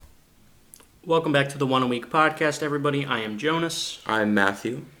Welcome back to the One a Week podcast, everybody. I am Jonas. I'm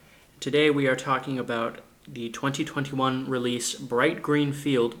Matthew. Today we are talking about the 2021 release Bright Green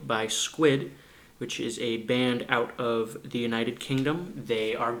Field by Squid, which is a band out of the United Kingdom.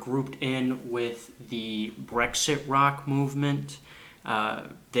 They are grouped in with the Brexit rock movement.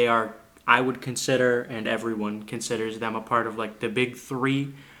 They are, I would consider, and everyone considers them a part of like the big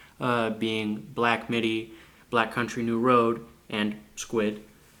three, being Black Midi, Black Country New Road, and Squid.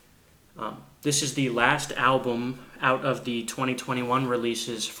 This is the last album out of the 2021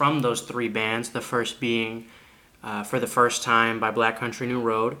 releases from those three bands, the first being For the First Time by Black Country New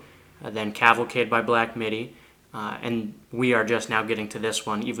Road, then Cavalcade by Black Midi, and we are just now getting to this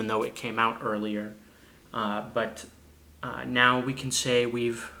one, even though it came out earlier. But now we can say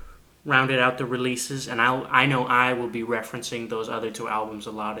we've rounded out the releases, and I know I will be referencing those other two albums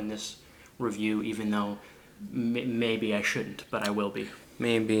a lot in this review, even though maybe I shouldn't, but I will be.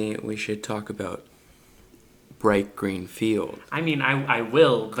 Maybe we should talk about Bright Green Field. I mean, I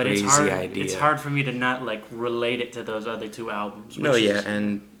will, but Crazy it's hard. idea. It's hard for me to not like relate it to those other two albums. No, yeah,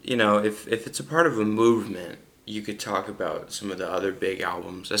 and you know, if it's a part of a movement, you could talk about some of the other big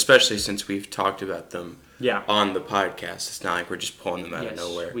albums, especially since we've talked about them on the podcast. It's not like we're just pulling them out of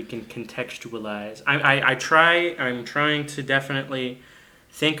nowhere. We can contextualize. I'm trying to definitely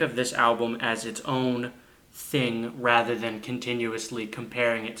think of this album as its own thing rather than continuously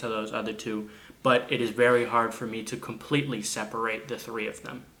comparing it to those other two, but it is very hard for me to completely separate the three of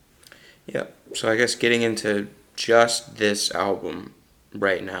them. Yeah, so I guess getting into just this album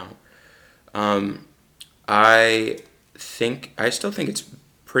right now, I still think it's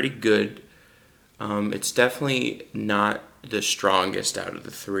pretty good. It's definitely not the strongest out of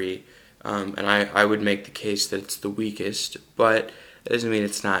the three, and I would make the case that it's the weakest, but that doesn't mean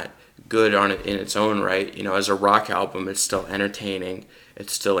it's not good on it in its own right. You know, as a rock album, it's still entertaining,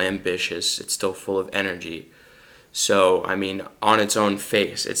 it's still ambitious, it's still full of energy. So, I mean, on its own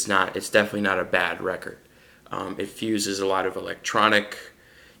face, it's definitely not a bad record. It fuses a lot of electronic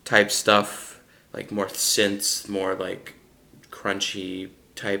type stuff, like more synths, more like crunchy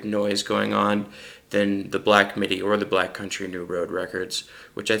type noise going on than the Black Midi or the Black Country New Road records,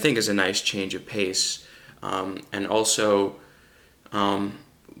 which I think is a nice change of pace. And also,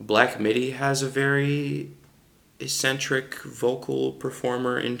 Black Midi has a very eccentric vocal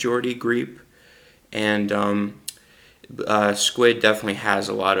performer in Jordy Greep, and Squid definitely has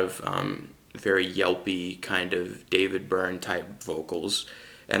a lot of very yelpy kind of David Byrne type vocals,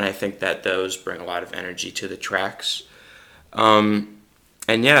 and I think that those bring a lot of energy to the tracks. And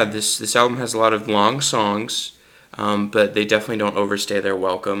yeah, this album has a lot of long songs, but they definitely don't overstay their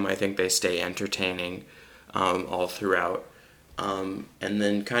welcome. I think they stay entertaining all throughout. And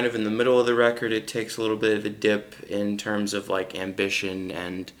then kind of in the middle of the record, it takes a little bit of a dip in terms of like ambition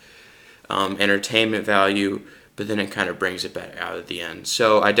and entertainment value, but then it kind of brings it back out at the end.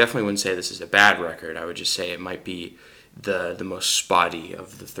 So I definitely wouldn't say this is a bad record. I would just say it might be the most spotty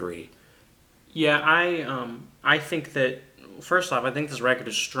of the three. Yeah, I think that, first off, I think this record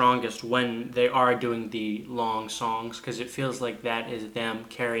is strongest when they are doing the long songs, because it feels like that is them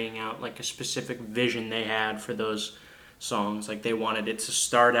carrying out like a specific vision they had for those songs. Like they wanted it to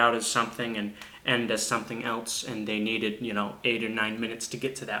start out as something and end as something else, and they needed 8 or 9 minutes to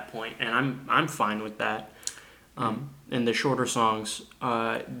get to that point, and I'm fine with that. And the shorter songs,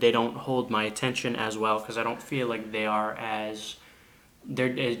 they don't hold my attention as well, because I don't feel like they're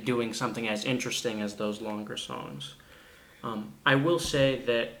doing something as interesting as those longer songs. I will say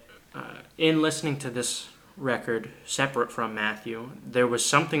that in listening to this record separate from Matthew, there was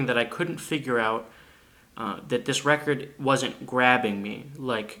something that I couldn't figure out, that this record wasn't grabbing me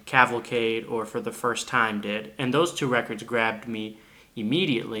like Cavalcade or For the First Time did. And those two records grabbed me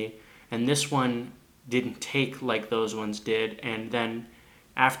immediately, and this one didn't take like those ones did. And then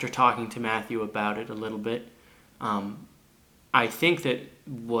after talking to Matthew about it a little bit, I think that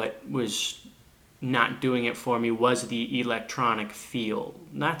what was not doing it for me was the electronic feel.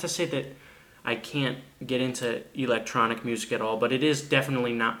 Not to say that I can't get into electronic music at all, but it is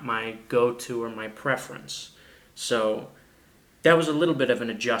definitely not my go-to or my preference. So that was a little bit of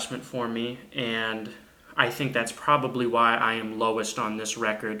an adjustment for me, and I think that's probably why I am lowest on this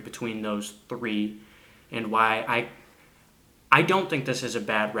record between those three, and why I don't think this is a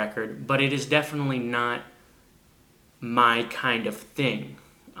bad record, but it is definitely not my kind of thing.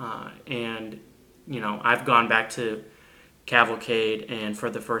 And, I've gone back to Cavalcade and For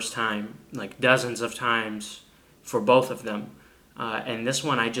the First Time like dozens of times for both of them, and this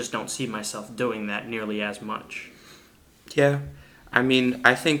one I just don't see myself doing that nearly as much. Yeah, I mean,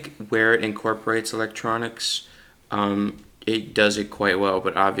 I think where it incorporates electronics, it does it quite well,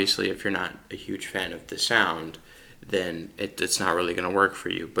 but obviously if you're not a huge fan of the sound, then it's not really going to work for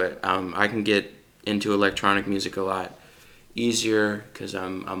you. But I can get into electronic music a lot easier because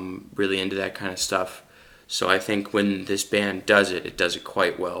I'm really into that kind of stuff. So I think when this band does it, it does it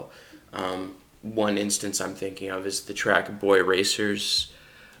quite well. One instance I'm thinking of is the track Boy Racers,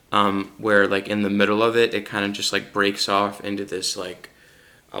 where like in the middle of it, it kind of just like breaks off into this like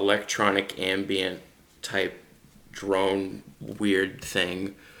electronic ambient type drone weird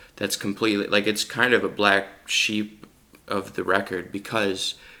thing that's completely like it's kind of a black sheep of the record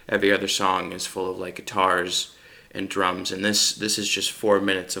because every other song is full of like guitars and drums, and this is just 4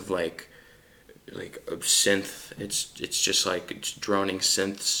 minutes of like a synth. It's just like it's droning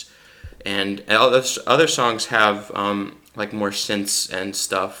synths, and other songs have like more synths and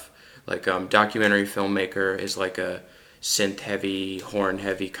stuff. Like documentary filmmaker is like a synth heavy, horn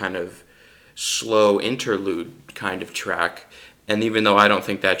heavy kind of slow interlude kind of track. And even though I don't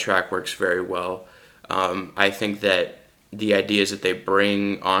think that track works very well, I think that the ideas that they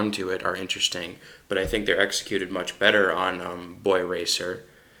bring onto it are interesting. But I think they're executed much better on Boy Racer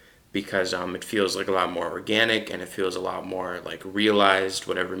because it feels like a lot more organic and it feels a lot more like realized.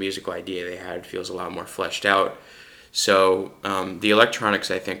 Whatever musical idea they had feels a lot more fleshed out. So the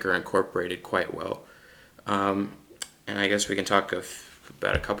electronics I think are incorporated quite well. And I guess we can talk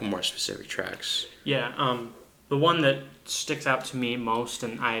about a couple more specific tracks. Yeah, the one that sticks out to me most,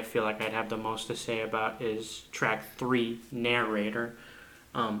 and I feel like I'd have the most to say about, is track 3, Narrator.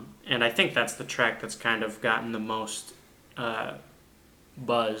 And I think that's the track that's kind of gotten the most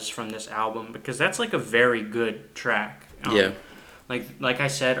buzz from this album because that's like a very good track. Yeah. Like I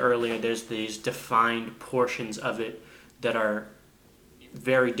said earlier, there's these defined portions of it that are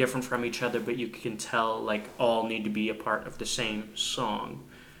very different from each other, but you can tell like all need to be a part of the same song.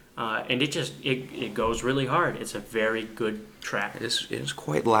 And it goes really hard. It's a very good track. It is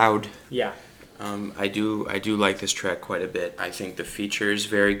quite loud. Yeah. I do like this track quite a bit. I think the feature is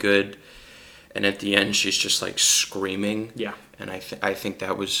very good, and at the end she's just like screaming. Yeah. And I think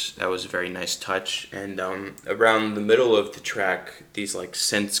that was a very nice touch. And around the middle of the track, these like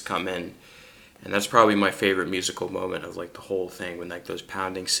synths come in, and that's probably my favorite musical moment of like the whole thing when like those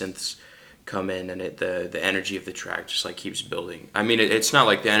pounding synths come in and the energy of the track just like keeps building. I mean, it's not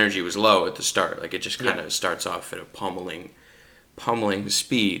like the energy was low at the start. Like it just kind of starts off at a pummeling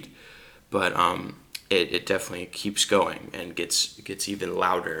speed, but it definitely keeps going and gets even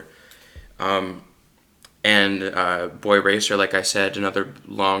louder. And Boy Racer, like I said, another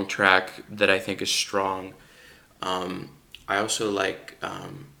long track that I think is strong. I also like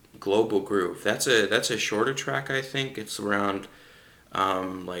Global Groove. That's a shorter track. I think it's around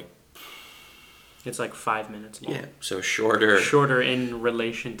like. It's like 5 minutes long. Yeah, so shorter. Shorter in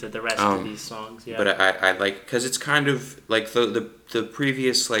relation to the rest of these songs, yeah. But I like, because it's kind of like the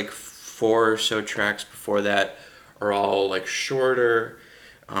previous like 4 or so tracks before that are all like shorter,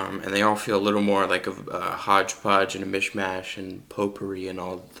 and they all feel a little more like a hodgepodge and a mishmash and potpourri and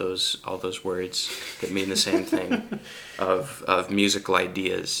all those words that mean the same thing of musical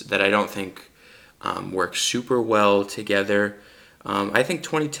ideas that I don't think work super well together. I think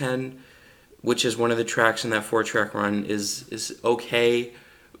 2010, which is one of the tracks in that 4-track run, is okay,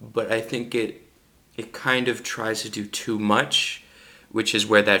 but I think it kind of tries to do too much, which is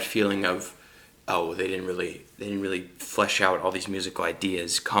where that feeling of, oh, they didn't really flesh out all these musical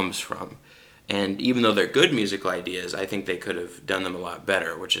ideas comes from. And even though they're good musical ideas, I think they could have done them a lot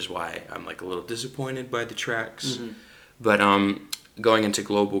better, which is why I'm like a little disappointed by the tracks. Mm-hmm. But going into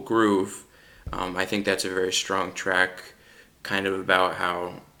Global Groove, I think that's a very strong track, kind of about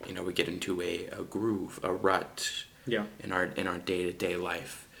how we get into a groove, a rut, in our day-to-day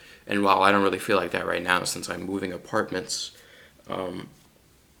life. And while I don't really feel like that right now since I'm moving apartments,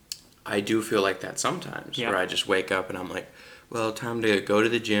 I do feel like that sometimes, where I just wake up and I'm like, well, time to go to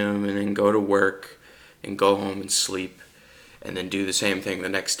the gym and then go to work and go home and sleep and then do the same thing the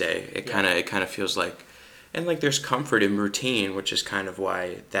next day. It kind of feels like, and like there's comfort in routine, which is kind of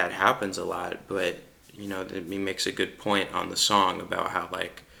why that happens a lot. But he makes a good point on the song about how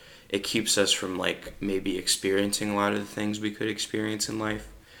like it keeps us from like maybe experiencing a lot of the things we could experience in life,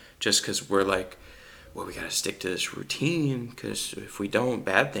 just because we're like, well, we gotta stick to this routine because if we don't,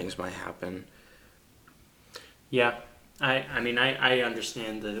 bad things might happen. Yeah, I mean I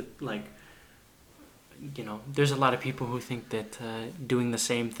understand the like. There's a lot of people who think that doing the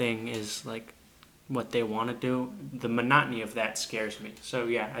same thing is like what they want to do. The monotony of that scares me. So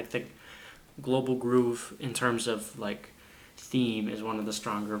yeah, I think Global Groove in terms of like theme is one of the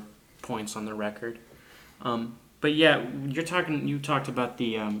stronger points on the record. But yeah, you talked about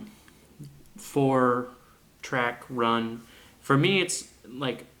the 4-track run For me, it's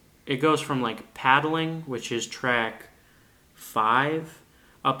like it goes from like Paddling, which is track 5,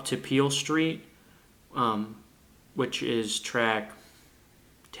 up to Peel Street, which is track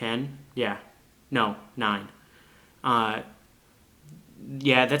 10. Yeah, no, 9. Uh,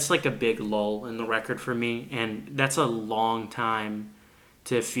 yeah, that's like a big lull in the record for me, and that's a long time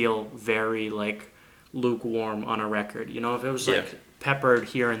to feel very like lukewarm on a record. You know, if it was Yeah. like peppered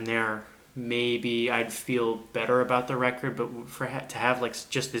here and there, maybe I'd feel better about the record. But to have like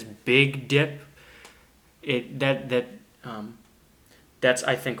just this big dip, um, that's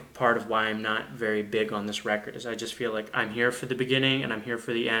I think part of why I'm not very big on this record is I just feel like I'm here for the beginning and I'm here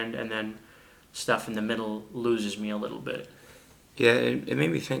for the end, and then stuff in the middle loses me a little bit. Yeah, it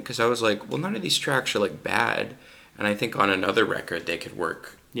made me think because I was like, well, none of these tracks are like bad, and I think on another record they could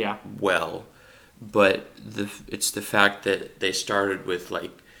work Yeah, well, but it's the fact that they started with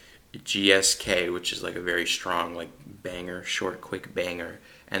like GSK, which is like a very strong like banger, short, quick banger,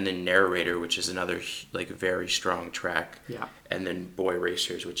 and then Narrator, which is another like very strong track, yeah, and then Boy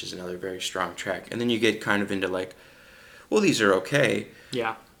Racers, which is another very strong track, and then you get kind of into like, well, these are okay,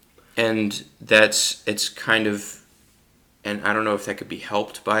 yeah, and it's kind of. And I don't know if that could be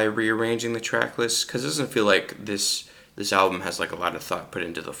helped by rearranging the track list because it doesn't feel like this album has like a lot of thought put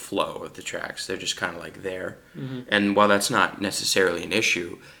into the flow of the tracks. They're just kind of like there. mm-hmm. And while that's not necessarily an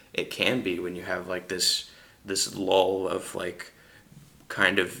issue, it can be when you have like this lull of like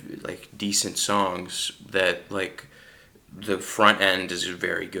kind of like decent songs that like the front end is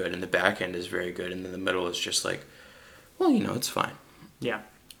very good and the back end is very good and then the middle is just like, well, it's fine. Yeah.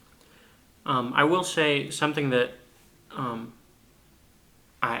 I will say something that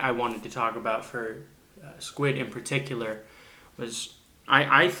I wanted to talk about for Squid in particular was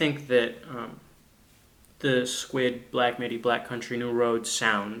I think that the Squid Black MIDI Black Country New Road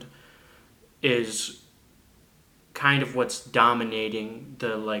sound is kind of what's dominating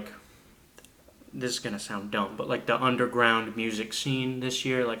the like this is gonna sound dumb, but like the underground music scene this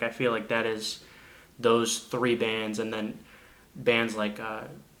year. Like I feel like that is those 3 bands, and then bands like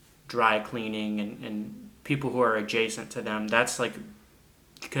Dry Cleaning and people who are adjacent to them. That's like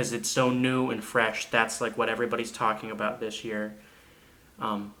because it's so new and fresh. That's like what everybody's talking about this year,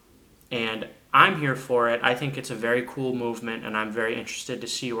 and I'm here for it. I think it's a very cool movement, and I'm very interested to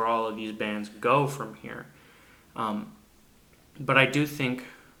see where all of these bands go from here. But I do think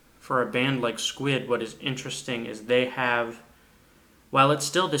for a band like Squid, what is interesting is they have, while it's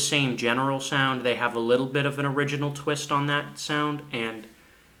still the same general sound, they have a little bit of an original twist on that sound. And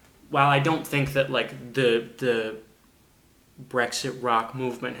while I don't think that like the Brexit rock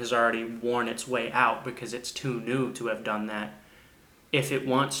movement has already worn its way out because it's too new to have done that, if it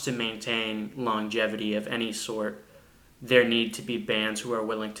wants to maintain longevity of any sort, there need to be bands who are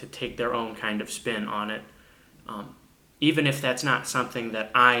willing to take their own kind of spin on it. Even if that's not something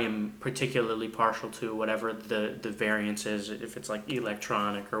that I am particularly partial to, whatever the variance is, if it's like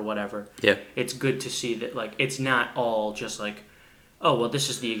electronic or whatever, Yeah. it's good to see that like it's not all just like, oh, well, this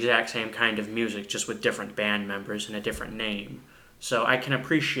is the exact same kind of music, just with different band members and a different name. So I can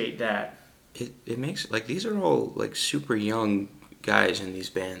appreciate that. It makes like these are all like super young guys in these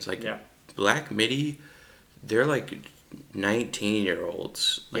bands. Like Yeah. Black MIDI, they're like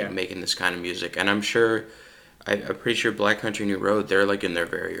 19-year-olds like Yeah. making this kind of music, and I'm sure. I'm pretty sure Black Country New Road, they're like in their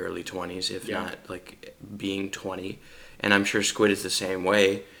very early 20s, if Yeah. not like being 20. And I'm sure Squid is the same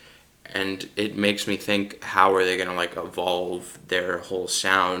way. And it makes me think, how are they going to like evolve their whole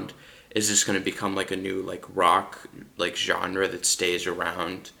sound? Is this going to become like a new like rock like genre that stays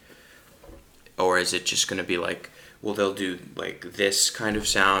around? Or is it just going to be like, well, they'll do like this kind of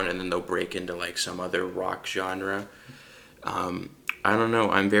sound and then they'll break into like some other rock genre? I don't know.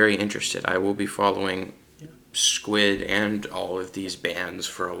 I'm very interested. I will be following Squid and all of these bands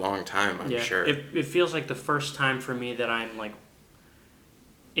for a long time, I'm sure. It feels like the first time for me that I'm like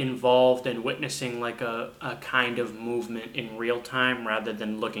involved and witnessing like a kind of movement in real time rather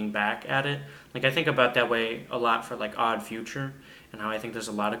than looking back at it. Like I think about that way a lot for like Odd Future, and how I think there's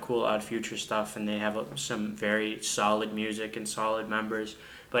a lot of cool Odd Future stuff, and they have some very solid music and solid members.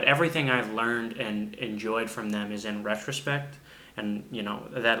 But everything I've learned and enjoyed from them is in retrospect. And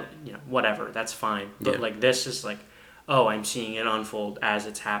whatever, that's fine. But like this is like, oh, I'm seeing it unfold as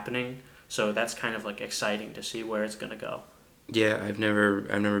it's happening. So that's kind of like exciting to see where it's gonna go. Yeah, I've never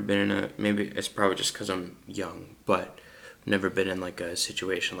been in maybe it's probably just because I'm young, but I've never been in like a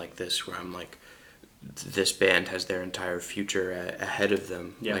situation like this where I'm like, this band has their entire future ahead of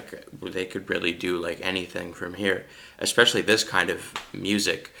them. Yeah. Like they could really do like anything from here, especially this kind of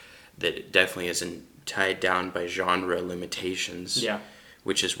music that definitely isn't tied down by genre limitations. Yeah.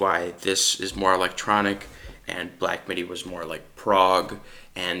 Which is why this is more electronic and Black Midi was more like prog,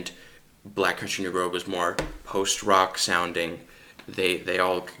 and Black Country New Road was more post rock sounding. They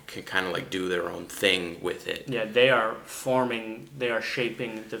all can kind of like do their own thing with it. Yeah, they are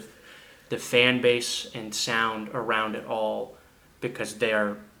shaping the fan base and sound around it all because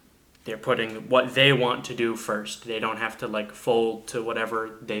they're putting what they want to do first. They don't have to like fold to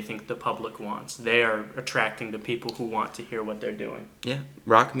whatever they think the public wants. They are attracting the people who want to hear what they're doing. Yeah,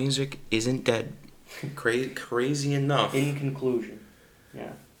 rock music isn't dead. Crazy enough. In conclusion,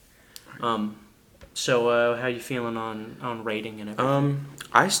 yeah. So how you feeling on rating and everything?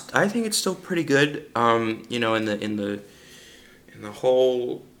 I think it's still pretty good. You know, in the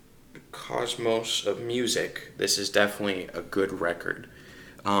whole cosmos of music, this is definitely a good record.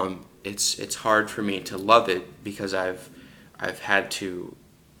 It's hard for me to love it because I've had to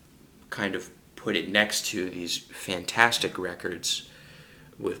kind of put it next to these fantastic records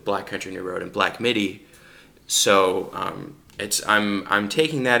with Black Country New Road and Black Midi. So I'm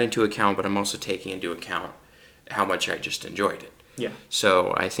taking that into account, but I'm also taking into account how much I just enjoyed it. Yeah.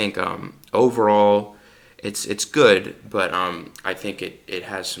 So I think overall it's good, but I think it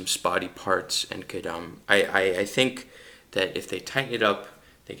has some spotty parts and could I think that if they tighten it up,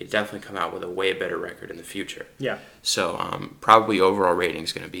 they could definitely come out with a way better record in the future. Yeah. So probably overall rating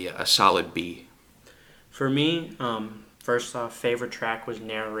is going to be a solid B. For me, first off, favorite track was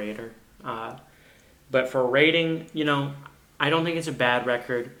Narrator. But for rating, you know, I don't think it's a bad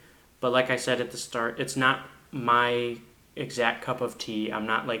record. But like I said at the start, it's not my exact cup of tea. I'm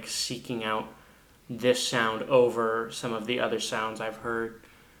not like seeking out this sound over some of the other sounds I've heard.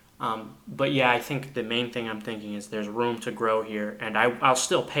 But yeah, I think the main thing I'm thinking is there's room to grow here, and I'll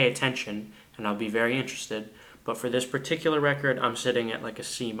still pay attention and I'll be very interested. But for this particular record, I'm sitting at like a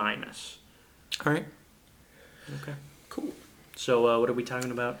C minus. All right. Okay. Cool. So what are we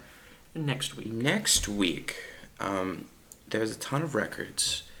talking about next week? Next week, there's a ton of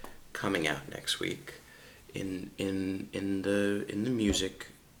records coming out next week in the music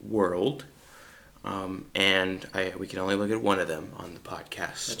world. And we can only look at one of them on the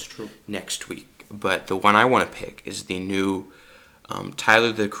podcast. That's true. Next week. But the one I want to pick is the new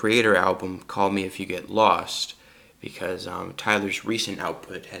Tyler, the Creator album, Call Me If You Get Lost, because Tyler's recent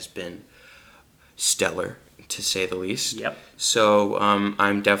output has been stellar, to say the least. Yep. So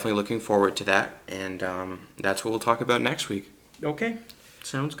I'm definitely looking forward to that, and that's what we'll talk about next week. Okay.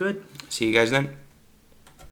 Sounds good. See you guys then.